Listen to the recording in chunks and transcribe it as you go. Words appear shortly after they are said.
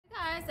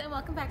and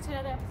welcome back to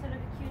another episode of the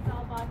Cute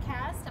Doll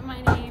Podcast.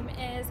 My name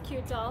is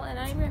Cute Doll and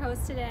I'm your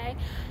host today.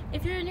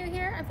 If you're new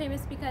here, I'm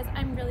famous because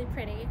I'm really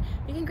pretty.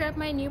 You can grab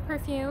my new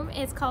perfume.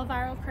 It's called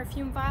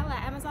Perfume Vial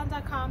at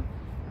Amazon.com,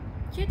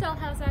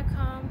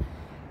 cutedollhouse.com,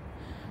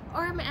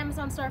 or my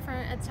Amazon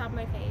storefront at the top of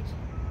my page.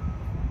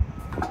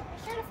 Be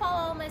sure to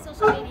follow all my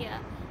social media.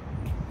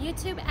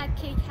 YouTube at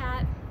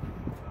KittyCat,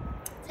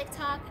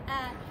 TikTok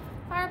at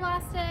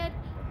Fireblasted,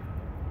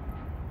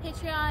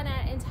 Patreon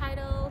at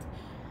Entitled,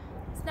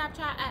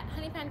 Snapchat at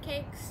Honey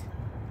Pancakes,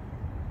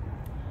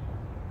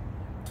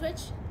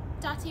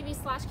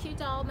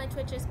 Twitch.tv/cutedoll. My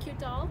Twitch is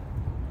cutedoll,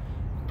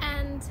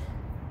 and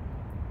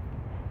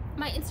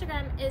my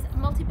Instagram is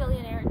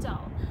multi-billionaire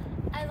doll.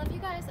 I love you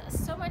guys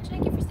so much.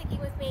 Thank you for sticking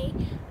with me.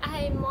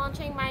 I'm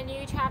launching my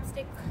new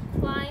chapstick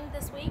line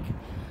this week.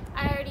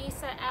 I already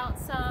set out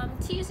some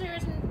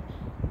teasers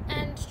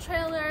and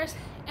trailers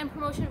and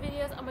promotion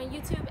videos on my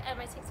YouTube and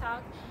my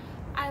TikTok.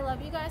 I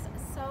love you guys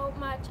so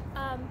much.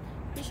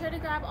 Be sure to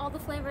grab all the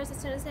flavors as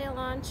soon as they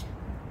launch.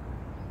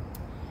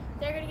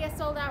 They're gonna get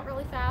sold out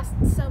really fast,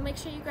 so make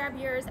sure you grab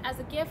yours as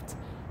a gift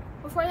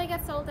before they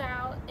get sold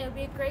out. It'll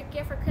be a great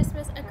gift for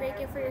Christmas, a great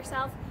gift for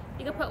yourself.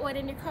 You can put one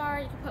in your car,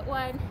 you can put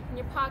one in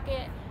your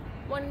pocket,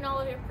 one in all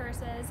of your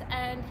purses,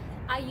 and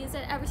I use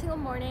it every single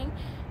morning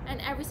and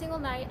every single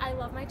night. I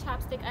love my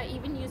chapstick. I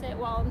even use it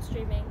while I'm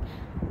streaming.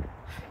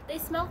 They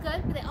smell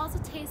good, but they also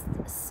taste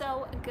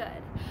so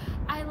good.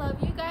 I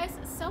love you guys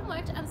so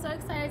much. I'm so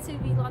excited to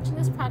be launching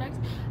this product.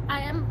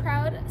 I am a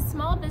proud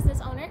small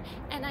business owner,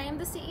 and I am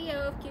the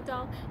CEO of Cute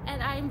Doll,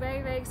 and I am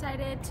very, very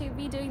excited to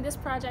be doing this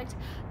project.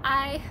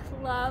 I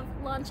love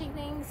launching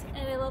things,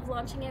 and I love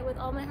launching it with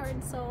all my heart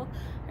and soul.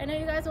 I know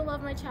you guys will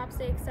love my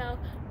chapstick, so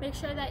make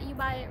sure that you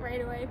buy it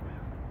right away.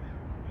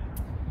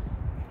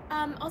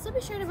 Also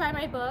be sure to buy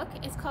my book.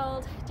 It's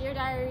called Dear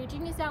Diary,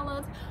 Genius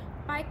Downloads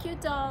by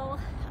Cute Doll.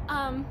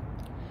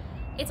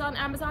 It's on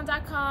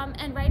Amazon.com,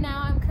 and right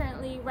now I'm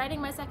currently writing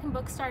my second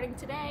book starting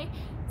today,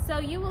 so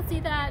you will see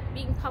that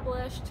being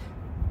published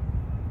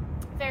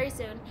very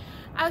soon.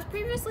 I was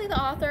previously the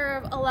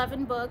author of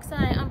 11 books,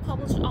 and I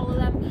unpublished all of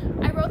them.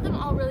 I wrote them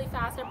all really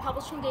fast. Their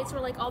publishing dates were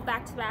like all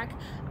back to back.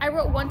 I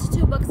wrote 1 to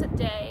 2 books a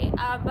day,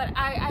 but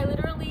I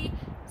literally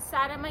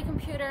sat at my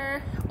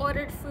computer,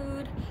 ordered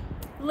food,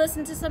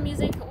 listened to some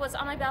music, was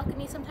on my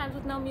balcony sometimes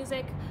with no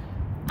music.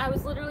 I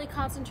was literally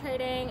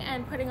concentrating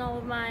and putting all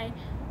of my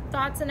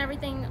thoughts and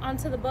everything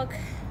onto the book,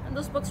 and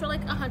those books were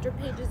like 100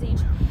 pages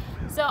each.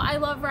 So I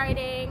love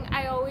writing.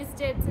 I always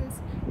did since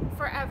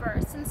forever,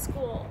 since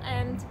school,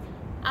 and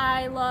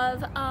I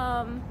love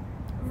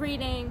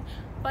reading,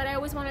 but I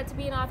always wanted to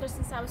be an author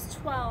since I was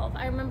 12.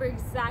 I remember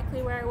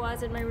exactly where I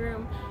was in my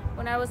room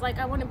when I was like,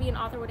 I want to be an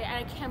author one day,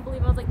 and I can't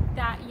believe I was like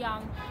that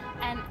young.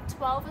 And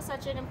 12 is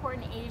such an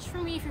important age for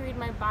me. If you read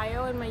my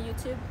bio and my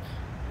YouTube,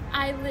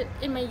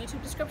 in my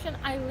YouTube description,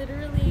 I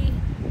literally,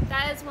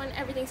 that is when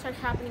everything started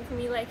happening for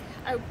me. Like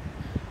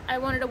I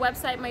wanted a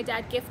website. My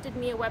dad gifted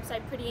me a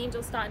website,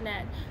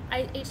 prettyangels.net.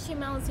 I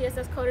HTML and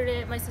CSS coded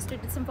it. My sister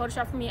did some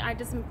Photoshop for me. I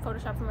did some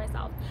Photoshop for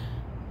myself.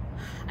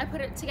 I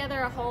put it together,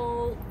 a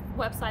whole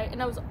website,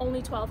 and I was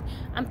only 12.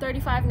 I'm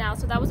 35 now,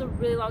 so that was a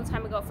really long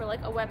time ago for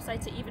like a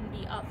website to even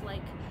be up.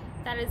 Like,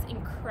 that is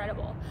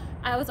incredible.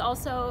 I was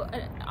also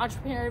an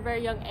entrepreneur at a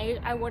very young age.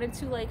 I wanted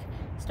to like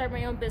start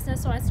my own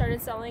business, so I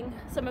started selling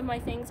some of my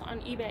things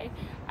on eBay.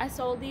 I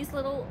sold these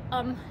little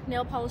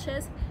nail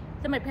polishes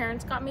that my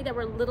parents got me. They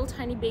were little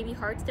tiny baby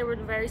hearts. They were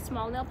very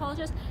small nail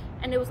polishes,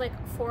 and it was like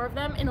 4 of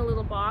them in a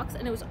little box,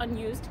 and it was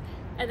unused.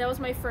 And that was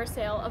my first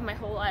sale of my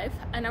whole life,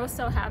 and I was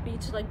so happy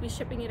to like be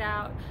shipping it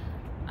out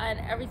and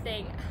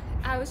everything.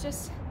 I was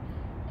just,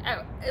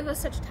 it was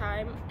such a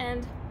time.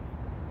 And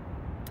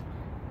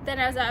then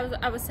as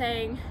I was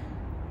saying,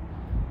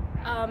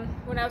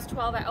 when I was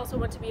 12, I also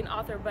wanted to be an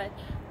author, but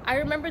I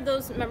remember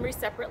those memories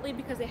separately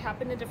because they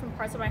happened in different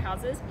parts of my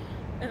house,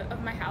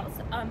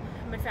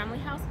 my family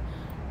house.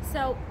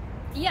 So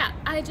yeah,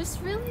 I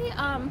just really,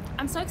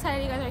 I'm so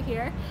excited you guys are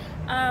here.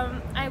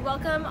 I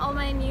welcome all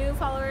my new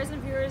followers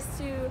and viewers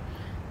to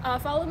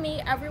follow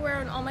me everywhere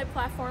on all my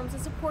platforms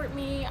and support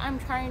me. I'm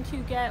trying to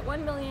get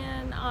 1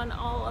 million on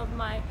all of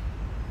my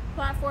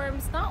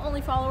platforms, not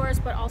only followers,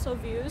 but also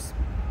views.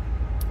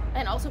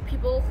 And also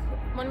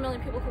 1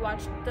 million people who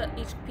watch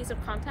each piece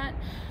of content.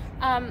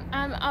 I'm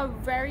a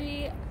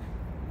very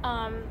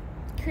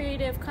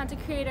creative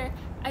content creator.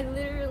 I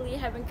literally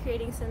have been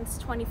creating since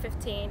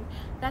 2015.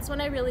 That's when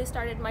I really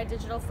started my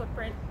digital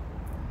footprint.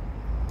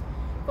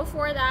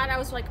 Before that, I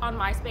was like on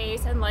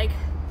MySpace and like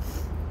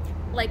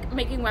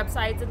making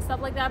websites and stuff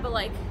like that, but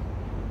like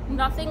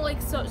nothing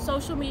like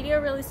social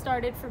media really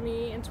started for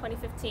me in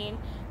 2015.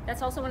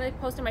 That's also when I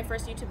posted my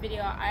first YouTube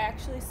video. I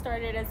actually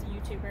started as a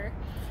YouTuber.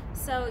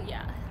 So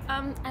yeah,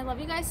 I love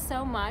you guys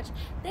so much.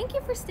 Thank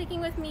you for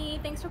sticking with me.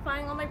 Thanks for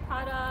buying all my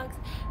products,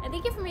 and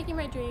thank you for making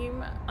my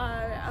dream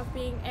of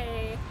being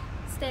a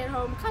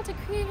stay-at-home content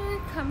creator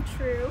come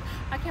true.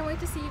 I can't wait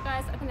to see you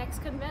guys at the next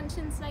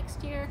conventions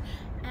next year,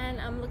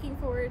 and I'm looking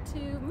forward to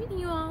meeting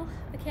you all.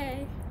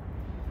 Okay,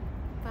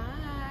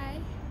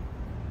 bye.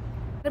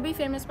 To be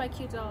famous by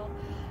Cute Doll.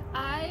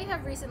 I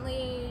have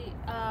recently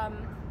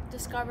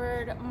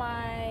discovered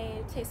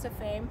my taste of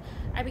fame.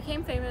 I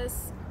became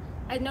famous.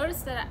 I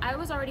noticed that I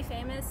was already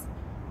famous.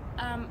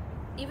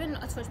 Even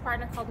a Twitch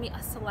partner called me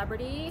a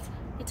celebrity.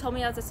 He told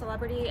me I was a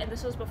celebrity, and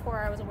this was before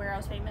I was aware I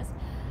was famous.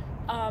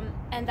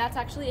 And that's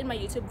actually in my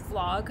YouTube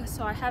vlog,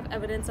 so I have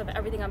evidence of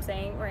everything I'm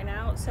saying right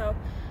now. So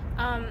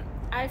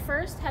I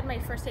first had my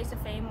first taste of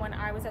fame when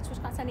I was at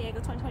TwitchCon San Diego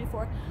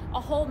 2024.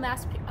 A whole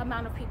mass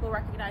amount of people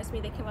recognized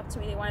me. They came up to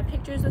me, they wanted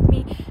pictures with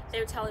me. They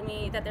were telling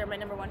me that they're my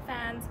 #1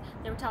 fans.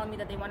 They were telling me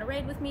that they want to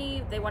raid with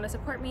me, they want to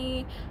support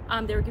me.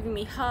 They were giving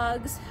me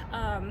hugs.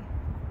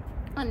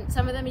 And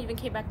some of them even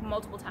came back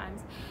multiple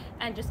times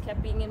and just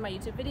kept being in my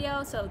YouTube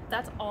video. So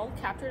that's all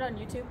captured on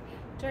YouTube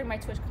during my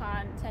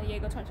TwitchCon San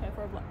Diego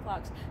 2024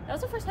 vlogs. That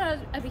was the first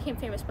time I became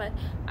famous, but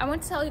I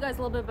want to tell you guys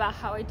a little bit about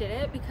how I did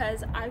it,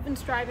 because I've been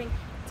striving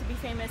to be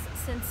famous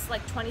since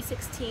like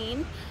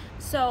 2016.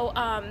 So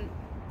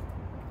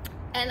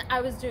and I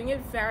was doing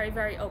it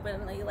very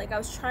openly. Like, I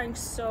was trying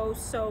so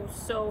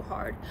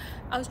hard.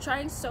 I was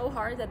trying so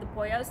hard that the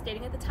boy I was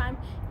dating at the time,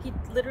 he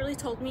literally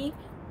told me,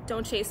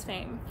 don't chase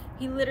fame.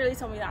 He literally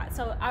told me that.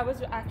 So I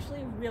was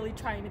actually really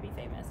trying to be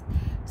famous.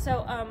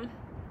 So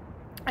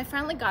I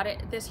finally got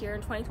it this year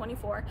in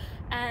 2024,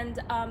 and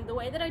the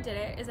way that I did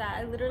it is that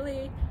I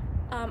literally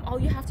all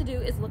you have to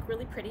do is look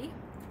really pretty,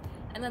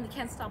 and then they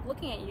can't stop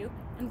looking at you,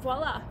 and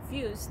voila,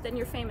 views, then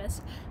you're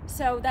famous.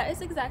 So that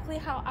is exactly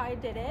how I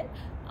did it.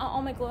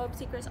 All my glow up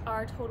secrets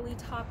are totally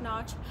top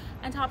notch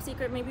and top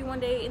secret. Maybe one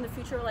day in the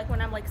future, like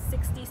when I'm like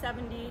 60,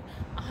 70,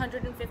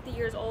 150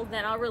 years old,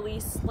 then I'll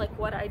release like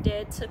what I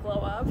did to glow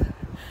up.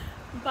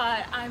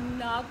 But I'm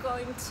not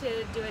going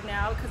to do it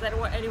now because I don't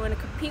want anyone to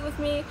compete with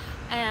me,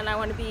 and I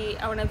want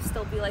to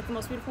still be like the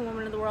most beautiful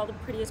woman in the world, the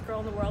prettiest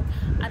girl in the world.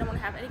 I don't want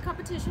to have any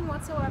competition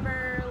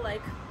whatsoever.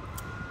 Like,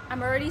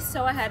 I'm already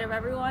so ahead of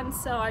everyone,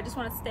 so I just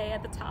want to stay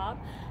at the top.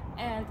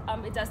 And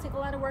it does take a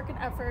lot of work and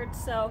effort,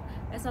 so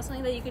it's not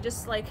something that you could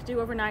just like do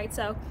overnight.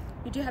 So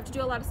you do have to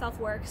do a lot of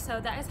self-work. So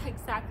that is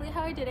exactly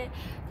how I did it.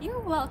 You're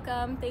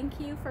welcome. Thank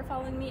you for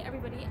following me,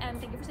 everybody, and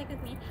thank you for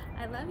sticking with me.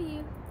 I love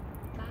you.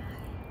 Bye.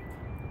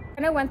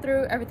 And I went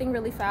through everything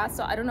really fast,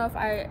 so I don't know if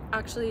I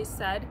actually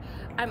said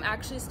I'm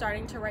actually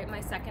starting to write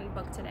my second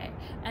book today.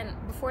 And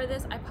before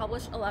this, I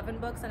published 11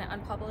 books and I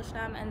unpublished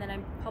them, and then I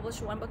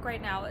published one book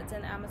right now. It's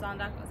in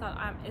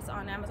Amazon.com. It's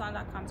on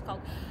Amazon.com. It's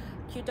called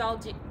Cute Doll,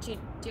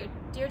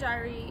 Dear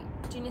Diary,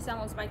 Genius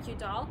Downloads by Cute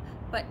Doll.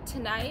 But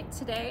today,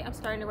 I'm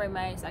starting to write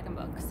my second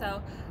book.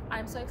 So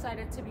I'm so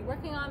excited to be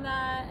working on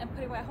that and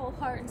putting my whole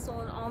heart and soul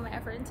and all my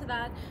effort into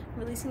that,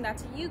 releasing that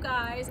to you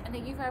guys. And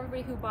thank you for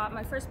everybody who bought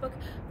my first book.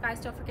 Guys,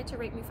 don't forget to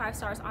rate me 5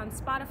 stars on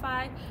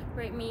Spotify,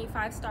 rate me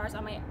 5 stars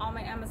on my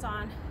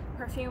Amazon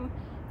Perfume,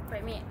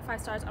 rate me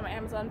 5 stars on my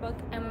Amazon book,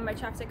 and when my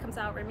chapstick comes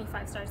out, rate me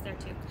 5 stars there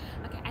too.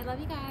 Okay, I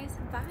love you guys.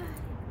 Bye.